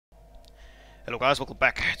Hello guys, welcome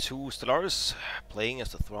back to Stellaris, playing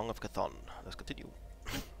as the Throng of Chthon. Let's continue.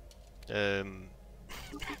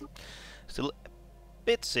 Still a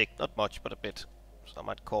bit sick, not much, but a bit. So I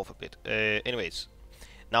might cough a bit. Anyways,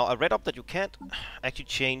 now I read up that you can't actually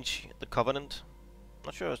change the Covenant.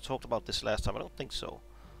 Not sure I talked about this last time. I don't think so.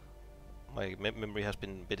 My memory has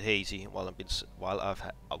been a bit hazy while I've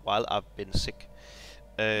been sick.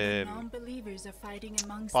 The non-believers are fighting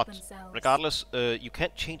amongst But themselves. regardless, you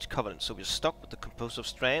can't change Covenant, so we're stuck with the composed of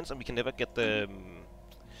strands, and we can never get the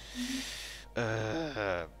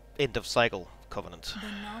end of cycle Covenant. The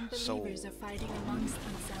non-believers are fighting amongst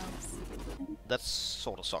themselves. That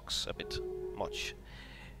sort of sucks a bit much.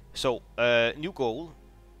 So, new goal: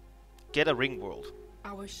 get a ring world,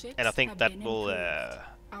 Our ships and I think have that been will improved.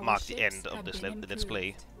 mark Our the ships end of have this been let's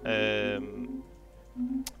play. improved.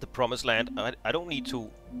 The Promised Land. I don't need to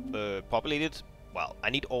populate it. Well, I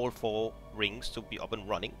need all 4 rings to be up and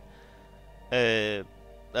running.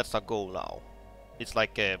 That's our goal now. It's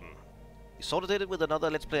like we sort of did it with another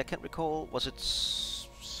Let's Play. I can't recall. Was it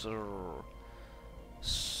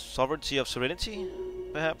Sovereignty of Serenity?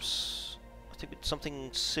 Perhaps. I think it's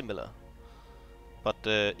something similar. But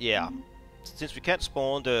yeah, since we can't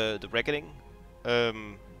spawn the reckoning,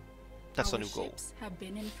 that's our new goal. Have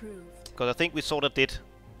been improved. Because I think we sort of did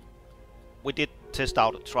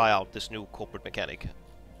try out this new corporate mechanic,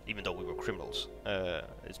 even though we were criminals.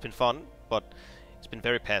 It's been fun, but it's been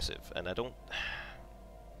very passive, and I don't.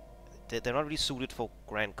 They're not really suited for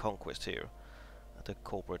grand conquest here. The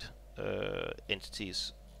corporate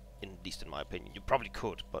entities, at least in my opinion. You probably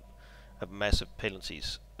could, but have massive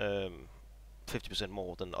penalties, 50%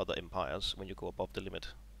 more than other empires when you go above the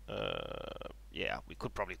limit. Yeah, we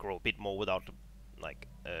could probably grow a bit more without like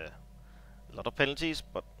a lot of penalties,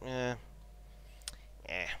 but yeah.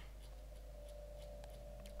 I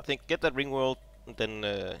think get that ring world, and then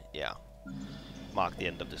yeah, mark the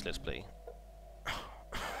end of this Let's Play.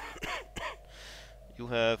 You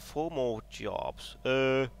have 4 more jobs.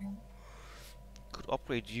 Could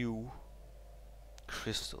upgrade you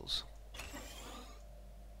crystals.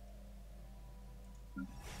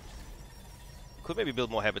 Could maybe build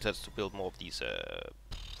more habitats to build more of these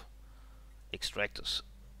extractors,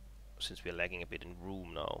 since we are lagging a bit in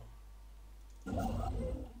room now.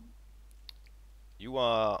 You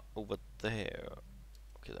are over there.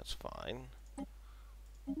 Okay, that's fine.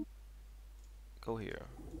 Go here.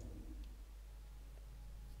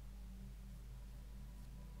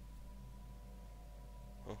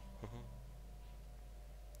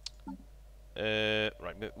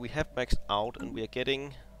 Right, we have maxed out, and we are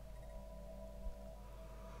getting.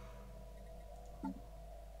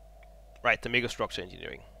 Right, the megastructure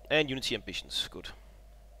engineering and Unity ambitions. Good.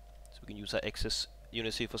 So we can use our excess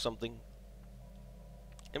Unity for something.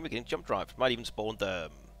 And we can jump drive. Might even spawn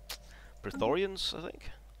the Praetorians, I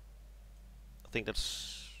think. I think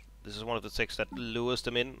this is one of the techs that lures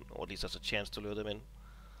them in, or at least has a chance to lure them in.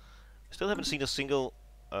 I still haven't seen a single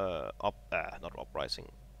not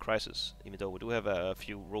uprising crisis, even though we do have a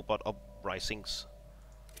few robot uprisings.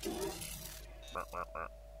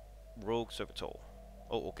 Rogue servitor.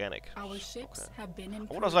 Oh, organic. Our ships have been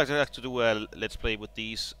improved. I would also like to do a Let's Play with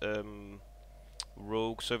these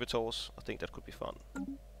rogue servitors. I think that could be fun.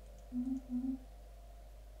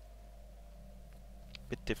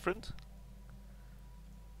 Bit different.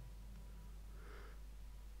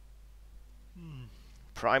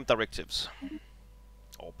 Prime directives.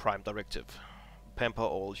 Or prime directive. Pamper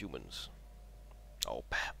all humans. Or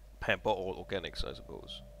pamper all organics, I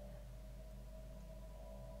suppose.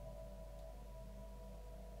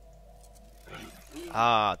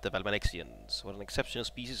 Ah, the Valmanexians. What an exceptional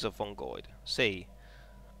species of fungoid. Say,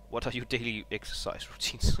 what are your daily exercise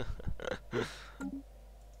routines?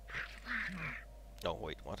 Oh,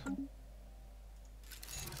 wait, what?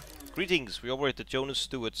 Greetings, we operate the Jonas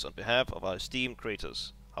Stewards on behalf of our esteemed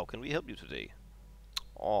creators. How can we help you today?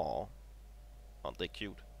 Aww. Aren't they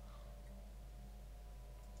cute?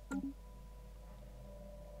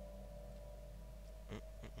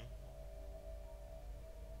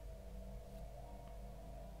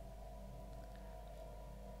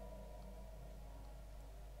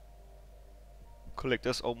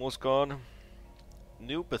 Collector's almost gone.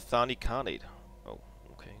 New Bethany Khanate. Oh,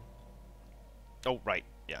 okay. Oh, right.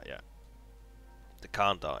 Yeah, yeah. The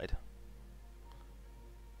Khan died.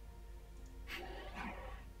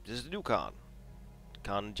 This is the new Khan.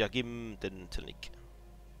 Khan Jagim Den Telnik.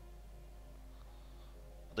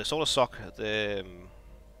 They sort of suck, the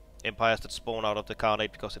empires that spawn out of the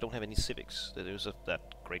Khanate, because they don't have any civics. There is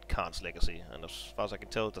that great Khan's legacy, and as far as I can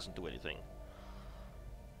tell, it doesn't do anything.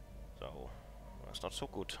 So, that's not so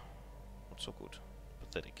good. Not so good.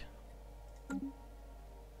 Pathetic.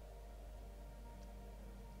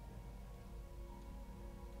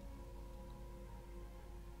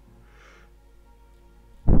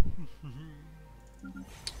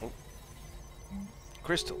 Oh.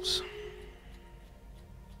 Crystals.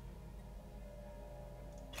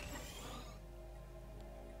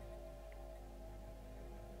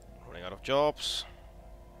 Running out of jobs.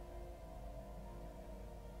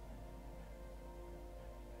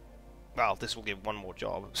 Well, this will give one more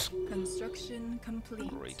job. Construction complete.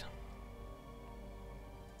 Great.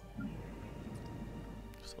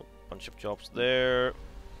 So, a bunch of jobs there.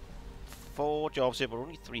 4 jobs here, but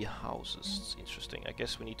only 3 houses. It's interesting. I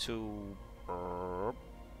guess we need to...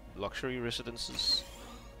 luxury residences.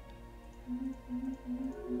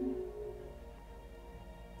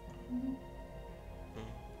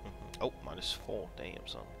 Oh, -4. Damn,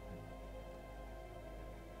 son.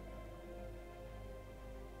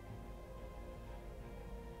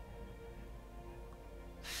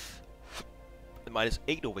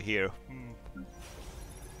 -8 over here.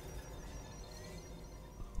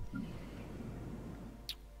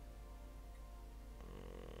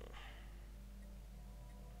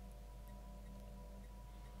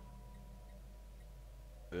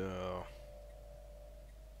 Yeah.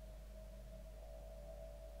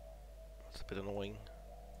 It's a bit annoying.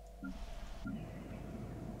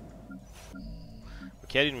 We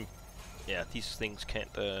can't even... Yeah, these things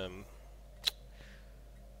can't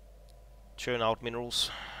churn out minerals.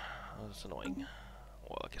 Oh, that's annoying.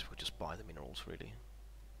 Well, I guess we'll just buy the minerals, really.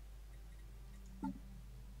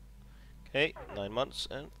 Okay, 9 months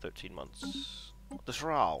and 13 months. The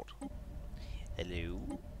Shroud.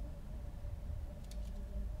 Hello.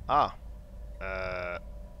 Ah.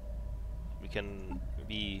 We can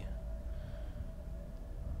maybe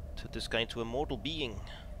turn this guy into a mortal being.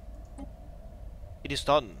 It is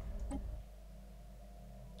done.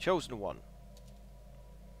 Chosen one.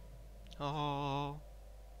 Oh.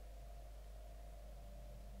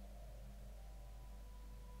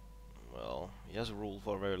 Well, he has ruled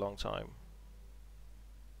for a very long time.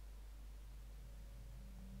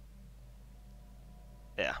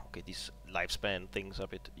 Yeah, okay, these lifespan things are a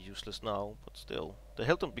bit useless now, but still. They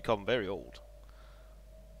help them become very old.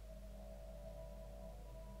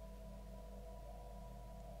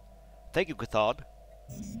 Thank you, Cathard.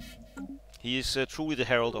 He is truly the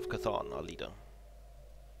herald of Cathan, our leader.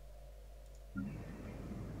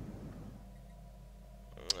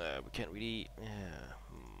 We can't really... Yeah.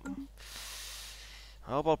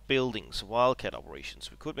 How about buildings, wildcat operations?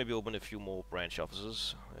 We could maybe open a few more branch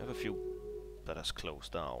offices. We have a few that has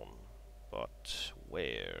closed down. But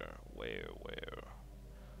where?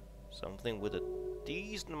 Something with a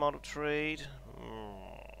decent amount of trade?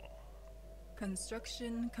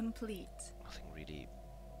 Construction complete. Nothing really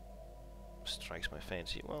strikes my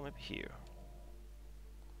fancy. Well, maybe here.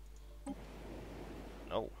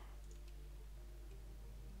 No.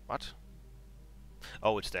 What?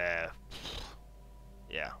 Oh, it's there.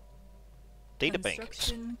 Yeah. Data bank.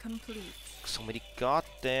 Construction complete. So many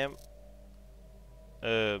goddamn...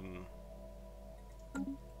 what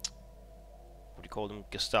do you call them?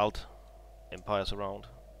 Gestalt empires around.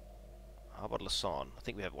 How about Lausanne? I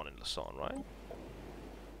think we have one in Lausanne, right?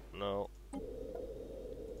 No.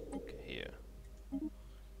 Okay, here.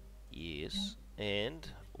 Yes.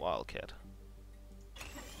 And Wildcat.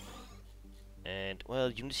 And,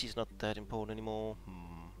 well, Unity is not that important anymore.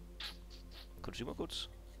 Consumer goods?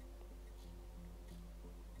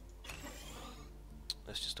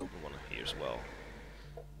 Let's just open one here as well.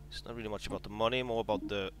 It's not really much about the money, more about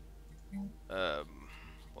the,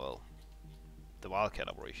 well, the Wildcat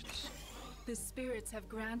operations. The spirits have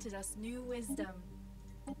granted us new wisdom.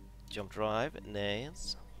 Jump drive,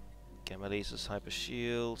 nice. Gamma lasers, hyper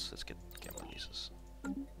shields. Let's get gamma lasers.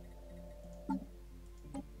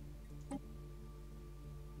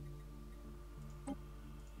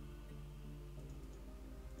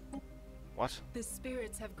 What? The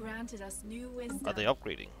spirits have granted us new wisdom. Are they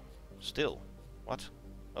upgrading? Still? What?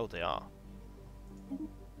 Oh, they are.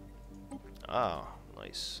 Ah,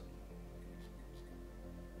 nice.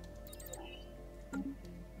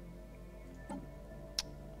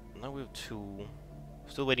 Now we have 2.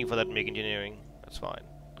 Still waiting for that MiG engineering. That's fine.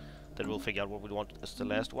 Then we'll figure out what we want as the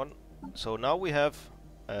last one. So now we have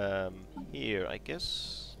here, I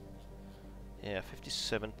guess. Yeah,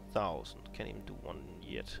 57,000. Can't even do one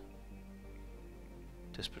yet.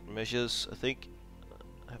 Desperate measures, I think.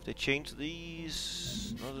 Have they changed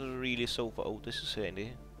these? Not really so far. Oh, this is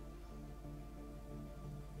handy.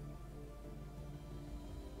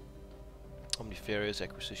 Omnifarious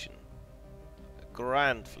acquisition. A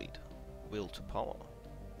grand fleet. Will to power.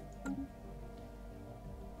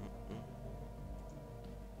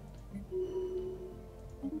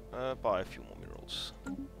 buy a few more minerals.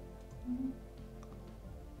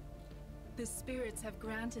 The spirits have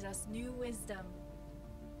granted us new wisdom.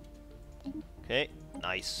 Okay,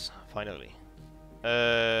 nice. Finally.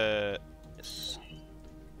 Yes.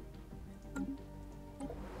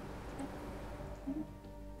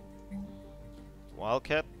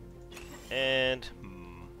 Wildcat and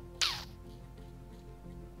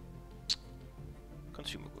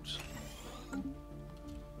consumer goods.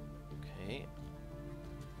 Okay.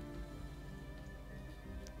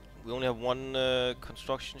 We only have one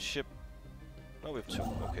construction ship. No, we have two.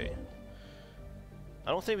 Okay.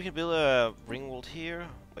 I don't think we can build a ring world here.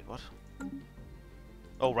 Wait, what?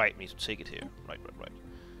 Oh, right. We need to take it here. Right.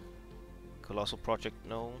 Colossal project,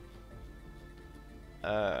 no.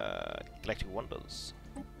 Galactic Wonders.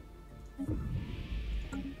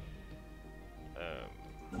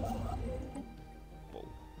 Whoa.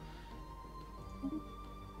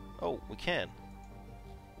 Oh, we can.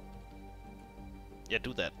 Yeah,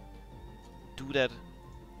 do that. Do that.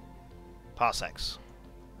 Parsecs.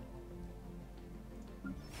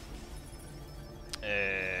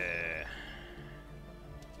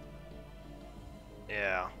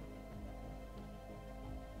 Yeah.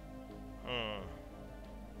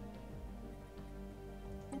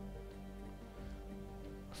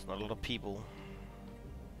 That's not a lot of people.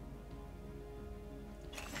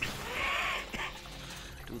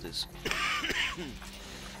 Do this.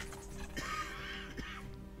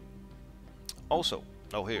 Also,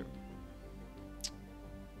 oh here.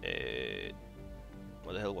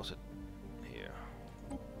 Where the hell was it? Here.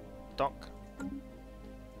 Dock.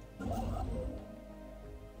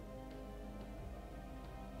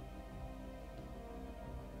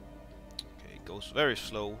 Okay, it goes very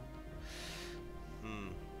slow.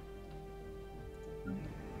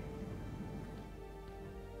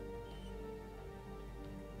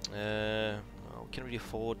 No, we can't really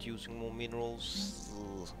afford using more minerals.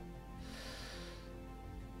 Ugh.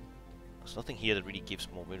 There's nothing here that really gives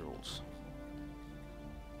more minerals.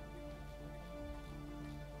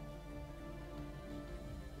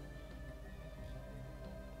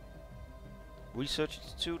 Research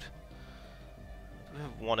Institute? We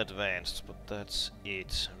have one advanced, but that's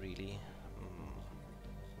it, really.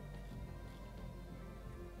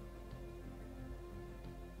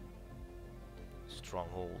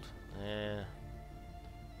 Stronghold.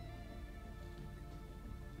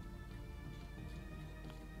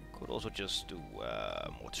 Could also just do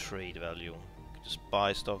more trade value. Could just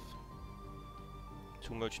buy stuff.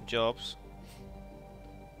 2 merchant jobs.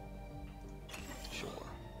 Sure.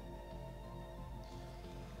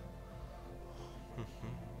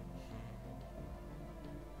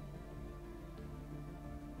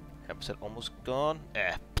 Habitat almost gone.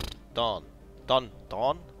 Done. Done.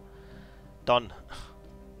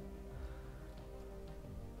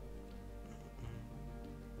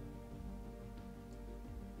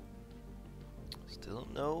 Still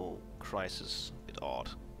no crisis. A bit odd.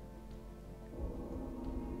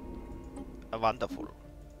 Wonderful.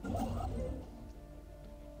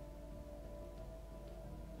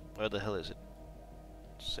 Where the hell is it?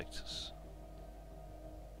 Sectors.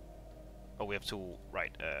 Oh, we have to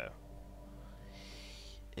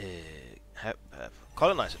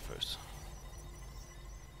colonize it first.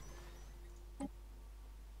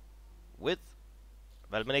 With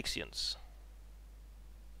Valmenixians.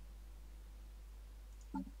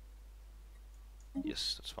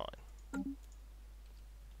 Yes, that's fine.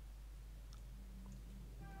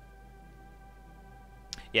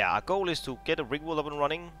 Yeah, our goal is to get a rig wall up and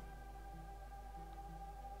running.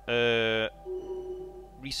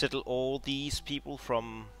 Resettle all these people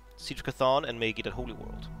from Citricathon and make it a holy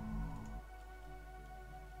world.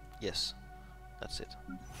 Yes, that's it.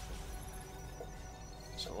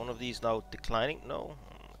 So one of these now declining? No?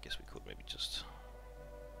 I guess we could maybe just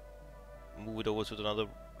move it over to another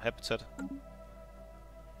habitat.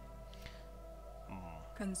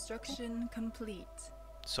 Construction complete.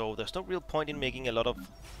 So there's no real point in making a lot of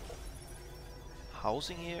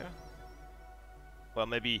housing here. Well,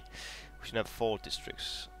 maybe we should have 4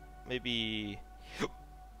 districts. Maybe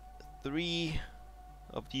 3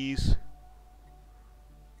 of these.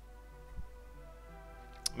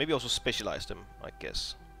 Maybe also specialize them, I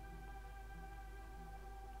guess.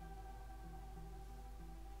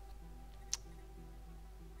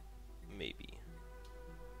 Maybe.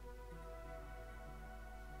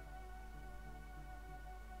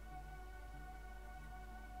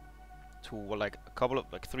 To like a couple of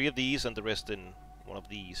 3 of these and the rest in one of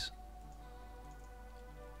these.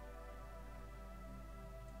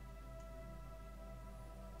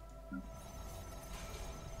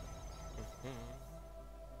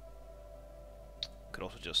 Could could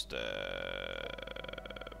also just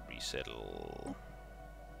resettle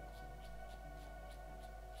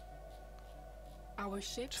Our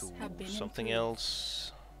ships to have been something improved.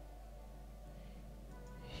 else.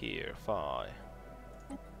 Here, fine.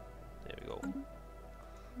 There we go.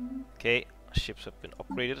 Okay, ships have been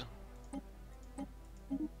upgraded.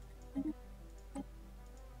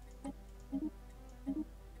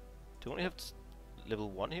 Do we only have level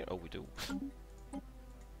 1 here? Oh, we do.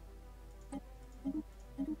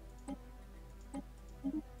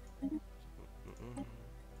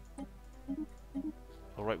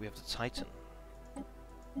 Alright, we have the Titan.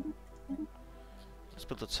 Let's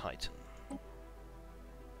build the Titan.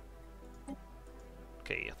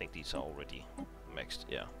 Okay, I think these are already maxed,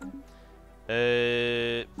 yeah.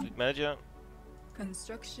 Fleet Manager.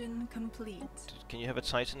 Construction complete. Can you have a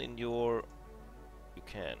Titan in your... You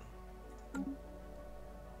can.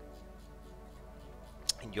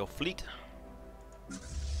 In your fleet?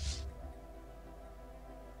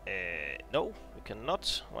 No, you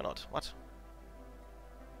cannot. Why not? What?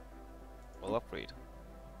 Well, upgrade.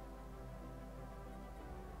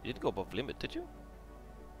 You didn't go above limit, did you?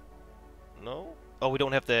 No? Oh, we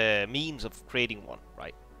don't have the means of creating one,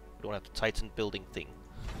 right? We don't have the Titan building thing.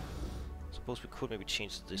 Suppose we could maybe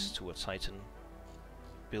change this to a Titan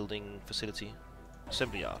building facility.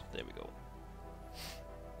 Assembly yard, there we go.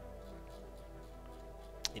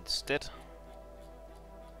 Instead...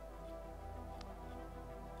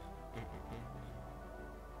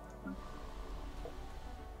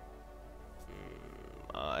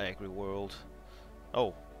 Agri world.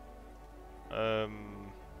 Oh.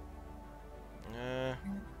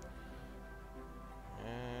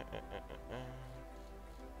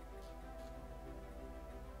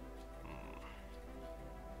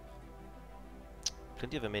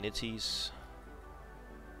 Plenty of amenities.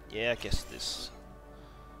 Yeah, I guess this.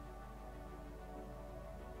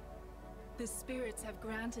 The spirits have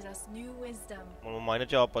granted us new wisdom. One more miner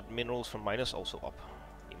job, but minerals from miners also up.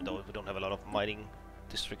 Even though we don't have a lot of mining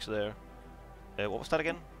districts there. What was that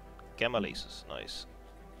again? Gamma lasers, nice.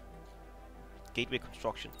 Gateway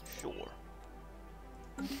construction, sure.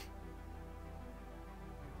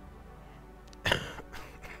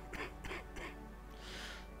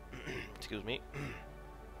 Excuse me.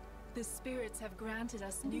 The spirits have granted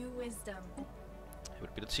us new wisdom.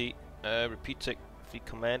 Ability, repeat tech, fleet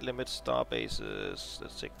command limit, star bases.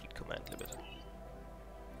 Let's take fleet command limit.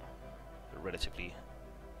 A relatively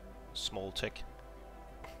small tech.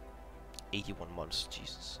 81 months,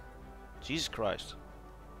 Jesus. Jesus Christ.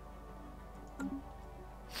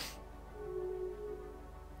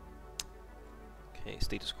 Okay,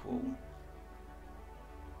 status quo.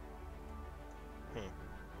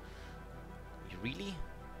 You really?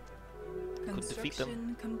 Could defeat them?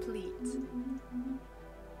 Construction complete.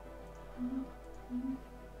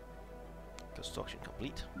 Construction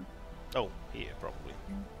complete. Oh, here, probably.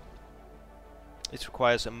 This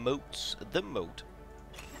requires a moat. The moat.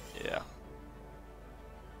 Yeah.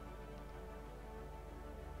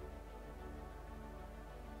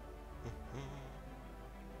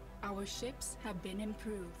 Our ships have been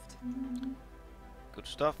improved. Good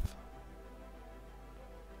stuff.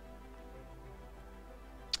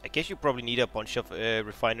 I guess you probably need a bunch of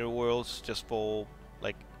refinery worlds just for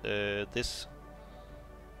like this.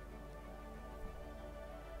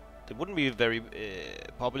 They wouldn't be very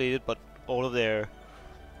populated, but all of their,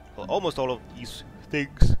 well, almost all of these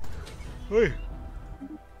things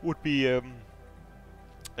would be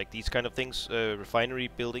like these kind of things, refinery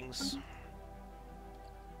buildings.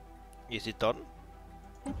 Is it done?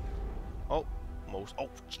 Oh, most. Oh,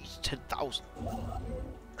 jeez, 10,000.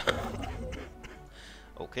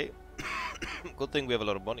 Okay. Good thing we have a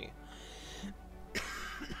lot of money.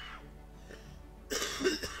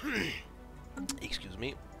 Excuse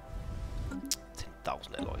me.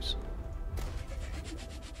 10,000 alloys.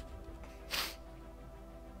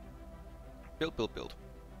 Build, build, build.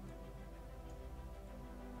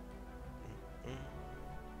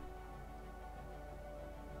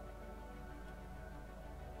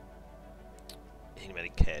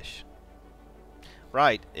 Enigmatic cache.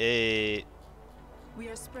 Right. We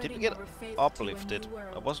are spreading Did we get our faith uplifted? to a new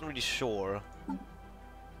I world. wasn't really sure.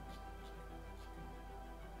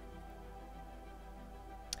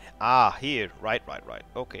 Ah, here. Right, right, right.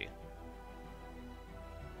 Okay.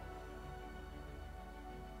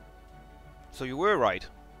 So you were right,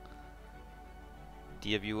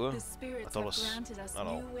 dear viewer. The spirits I thought it have was... granted us I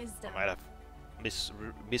don't new know. wisdom. I might have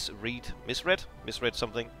misread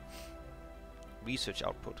something. Research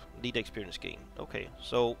output. Lead experience gain. Okay,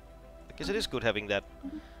 so I guess it is good having that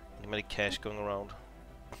enigmatic cache going around.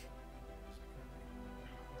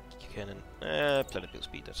 cannon. Planet build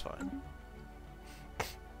speed, that's fine.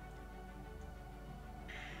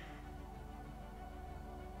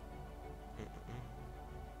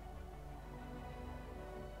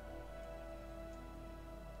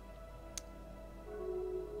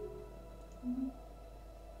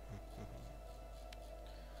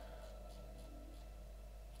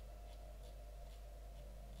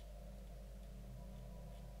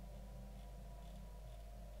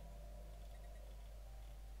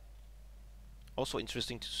 Also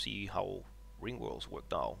interesting to see how ring worlds work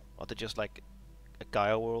now. Are they just like a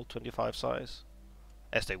Gaia world 25 size,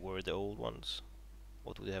 as they were the old ones?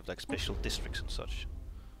 Or do they have like special districts and such?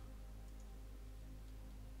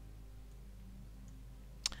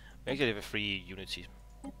 We actually have a free Unity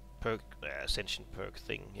perk, Ascension perk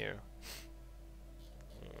thing here.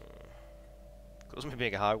 Because maybe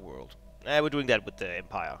make a high world. We're doing that with the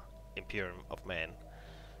Imperium of Man.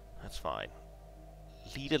 That's fine.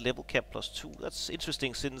 Leader level cap +2. That's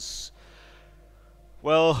interesting since,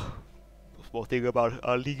 well, a small thing about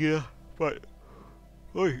our Liga, but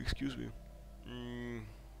oh, excuse me.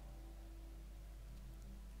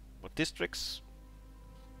 What districts?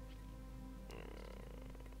 I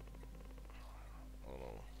don't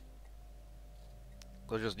know.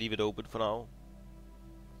 I'll just leave it open for now.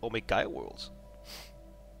 Or make Gaia worlds.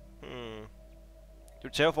 To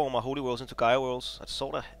terraform our holy worlds into Gaia worlds. That's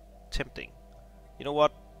sort of tempting. You know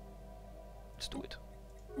what? Let's do it.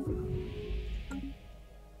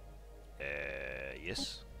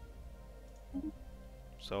 Yes.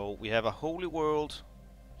 So we have a holy world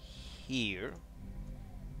here.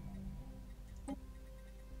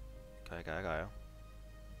 Gaia.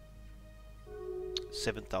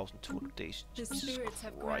 7,200 days. The spirits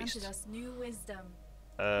have granted us new wisdom.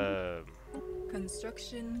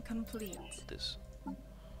 Construction complete. This.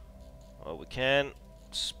 Well, we can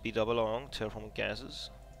speed up along terraforming gases.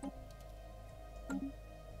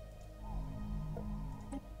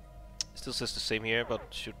 Still says the same here, but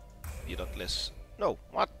should be a lot less. No,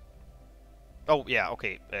 what? Oh yeah,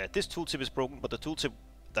 okay. This tooltip is broken, but the tooltip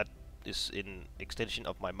that is in extension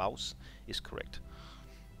of my mouse is correct.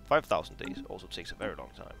 5,000 days also takes a very long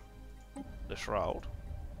time. The shroud,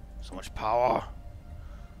 so much power.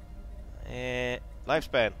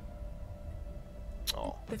 Lifespan.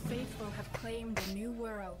 Oh. The faithful have claimed a new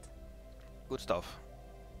world. Good stuff.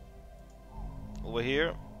 Over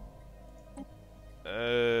here.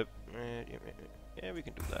 Yeah, we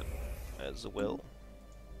can do that as well.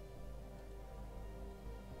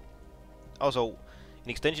 Also, in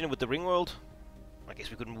extension with the ring world, I guess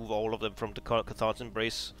we could move all of them from the Cathar's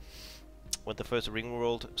Embrace when the first ring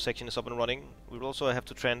world section is up and running. We will also have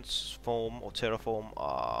to transform or terraform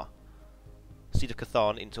our Seat of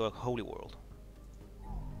Cathan into a holy world.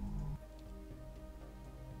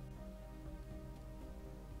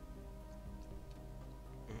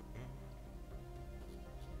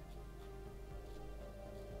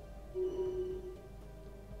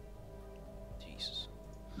 Jesus.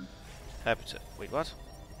 Habitat. Wait, what?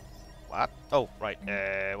 What? Oh, right.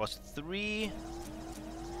 Was 3.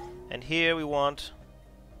 And here we want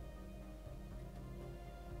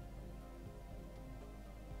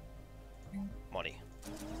money.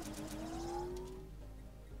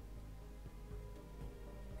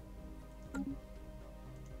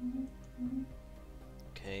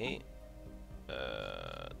 Okay.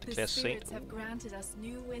 Declare The spirits saint. have granted us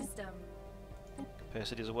new wisdom.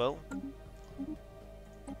 Capacity as well.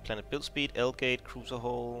 Planet build speed, L-gate, cruiser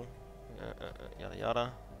hull, yada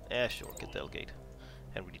yada. Yeah, sure, get the L-gate.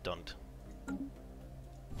 And really done it.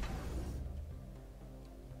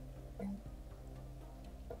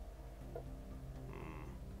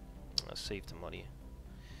 Let's save the money.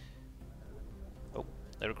 Oh,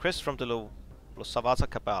 a request from the Savata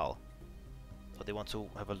Cabal. So they want to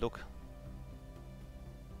have a look.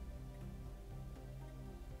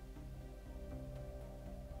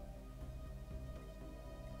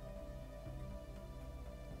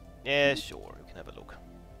 Yeah, sure, you can have a look.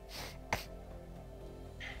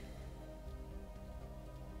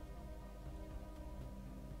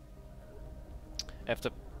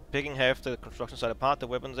 After picking half the construction site apart, the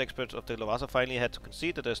weapons experts of the Lavasa finally had to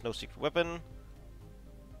concede that there's no secret weapon.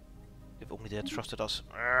 If only they had trusted us.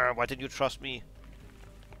 Why didn't you trust me?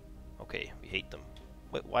 Okay, we hate them.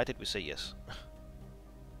 Why did we say yes?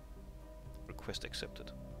 Request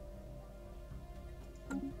accepted.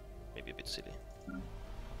 Maybe a bit silly.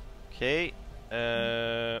 Okay.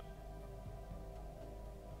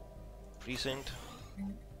 Precinct.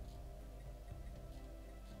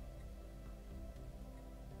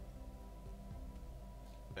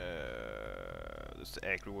 This is the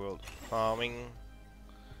agri world. Farming.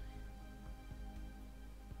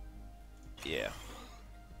 Yeah.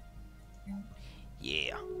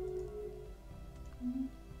 Yeah.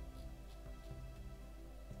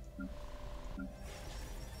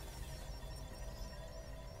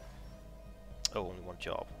 Oh, only one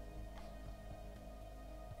job.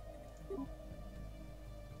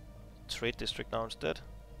 Trade district now instead.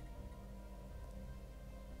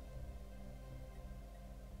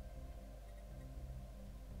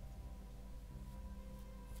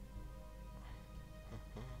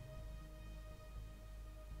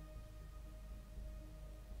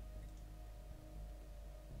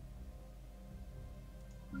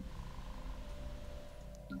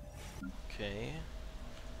 Okay.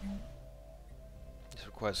 This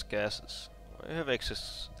requires gases. I have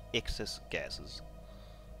excess gases.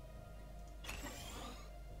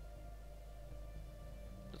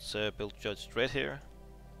 Let's build Judge Dredd here.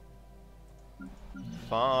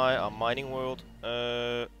 Buy a mining world.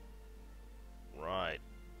 Right.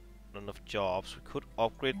 Not enough jobs. We could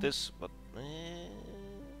upgrade this, but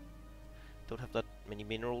don't have that many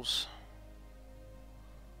minerals.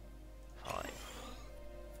 Fine.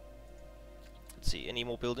 Let's see, any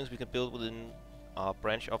more buildings we can build within our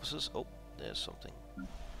branch offices? Oh, there's something.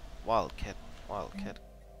 Wildcat. Wildcat.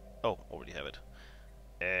 Oh, already have it.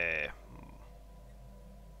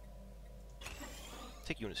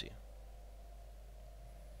 Take Unity.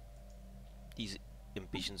 These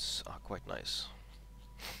ambitions are quite nice.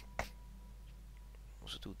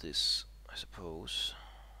 Also do this, I suppose.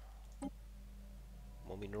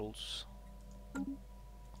 More minerals.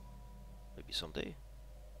 Maybe someday.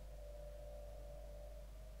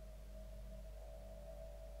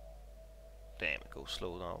 Damn, it goes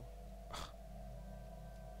slow now.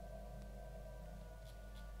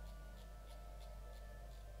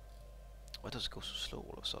 Why does it go so slow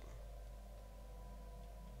all of a sudden?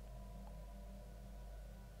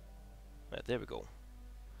 Right, there we go.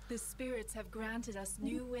 The spirits have granted us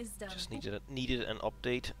new wisdom. Just needed an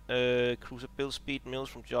update. Cruiser build speed, mills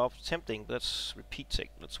from jobs. Tempting, but that's repeat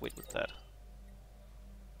tech. Let's wait with that.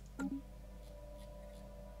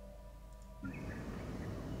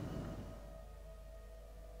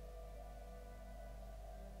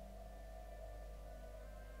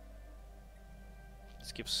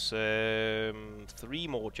 This gives 3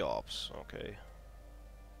 more jobs. Okay.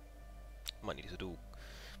 Might need to do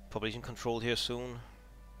population control here soon.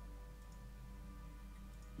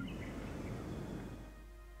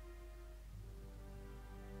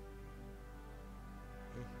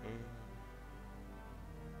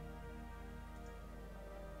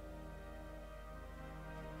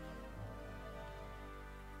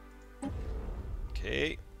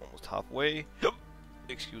 Okay, almost halfway.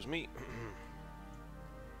 Excuse me.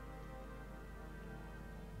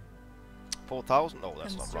 4,000? No,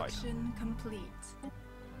 that's not right. Construction complete.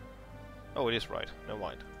 Oh, it is right. Never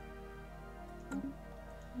mind.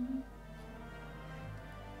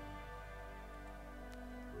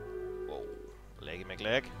 Whoa. Laggy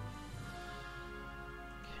McLag.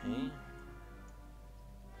 Okay.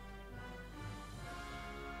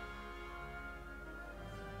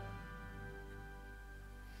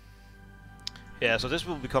 Yeah, so this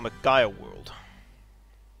will become a Gaia world.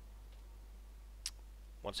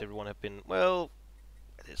 Once everyone have been... Well,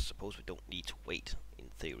 I suppose we don't need to wait, in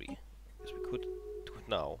theory. Because we could do it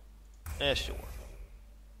now. Yeah, sure.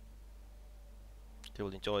 They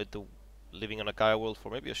will enjoy living on a Gaia world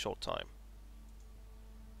for maybe a short time.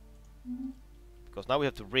 Because now we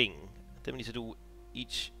have the ring. Then we need to do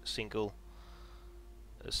each single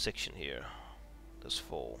section here. There's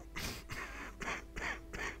 4.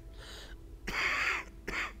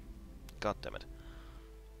 God damn it.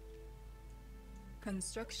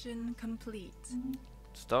 Construction complete.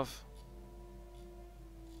 Stuff.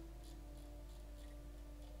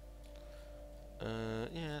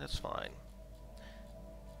 Yeah, that's fine.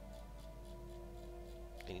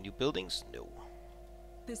 Any new buildings? No.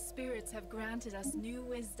 The spirits have granted us new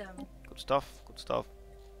wisdom. Good stuff, good stuff.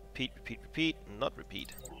 Repeat, repeat, repeat, not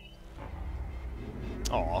repeat.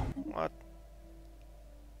 Aw, what?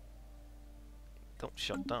 Don't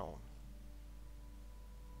shut down.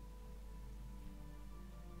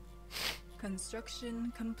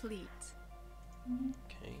 Construction complete.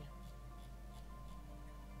 Okay.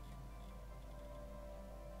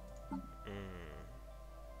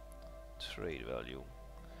 Trade value.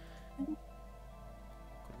 Could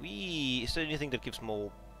we... Is there anything that gives more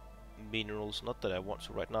minerals? Not that I want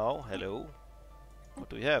to right now. Hello. What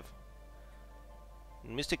do we have?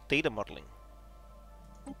 Mystic data modeling.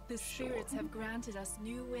 The spirits have granted us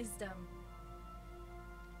new wisdom.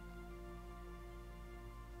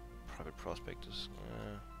 Private prospectors.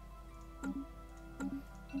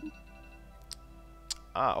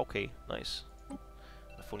 Ah, okay, nice.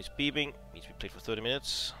 My phone is beeping. Needs to be played for 30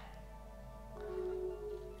 minutes.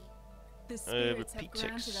 The spirits have Repeat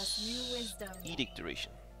granted us new text. wisdom. Edict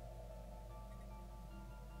duration.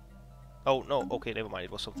 Oh, no, okay, never mind.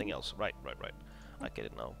 It was something else. Right. I get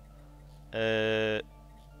it now.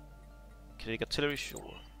 Kinetic artillery,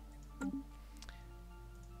 sure.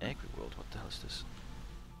 Agri-world, what the hell is this?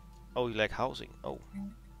 Oh, you like housing. Oh.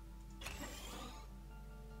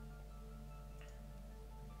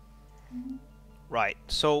 Right,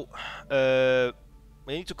 so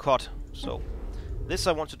we need to cut. So this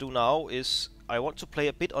I want to do now is I want to play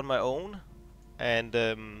a bit on my own, and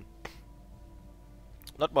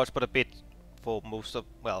not much, but a bit for most of,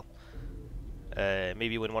 well,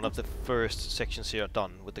 maybe when one of the first sections here are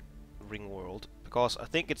done with the ring world, because I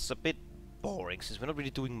think it's a bit boring since we're not really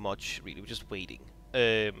doing much. Really, we're just waiting,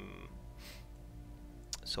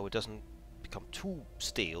 so it doesn't become too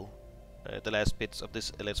stale. The last bits of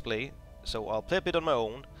this let's play. So I'll play a bit on my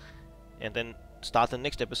own, and then start the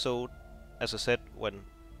next episode, as I said, when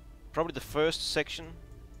probably the first section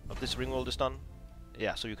of this ring world is done.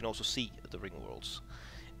 Yeah, so you can also see the ring worlds.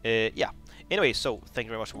 Yeah. Anyway, so thank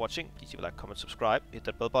you very much for watching. Please leave a like, comment, subscribe, hit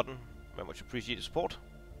that bell button. Very much appreciate your support,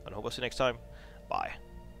 and I hope I'll see you next time. Bye.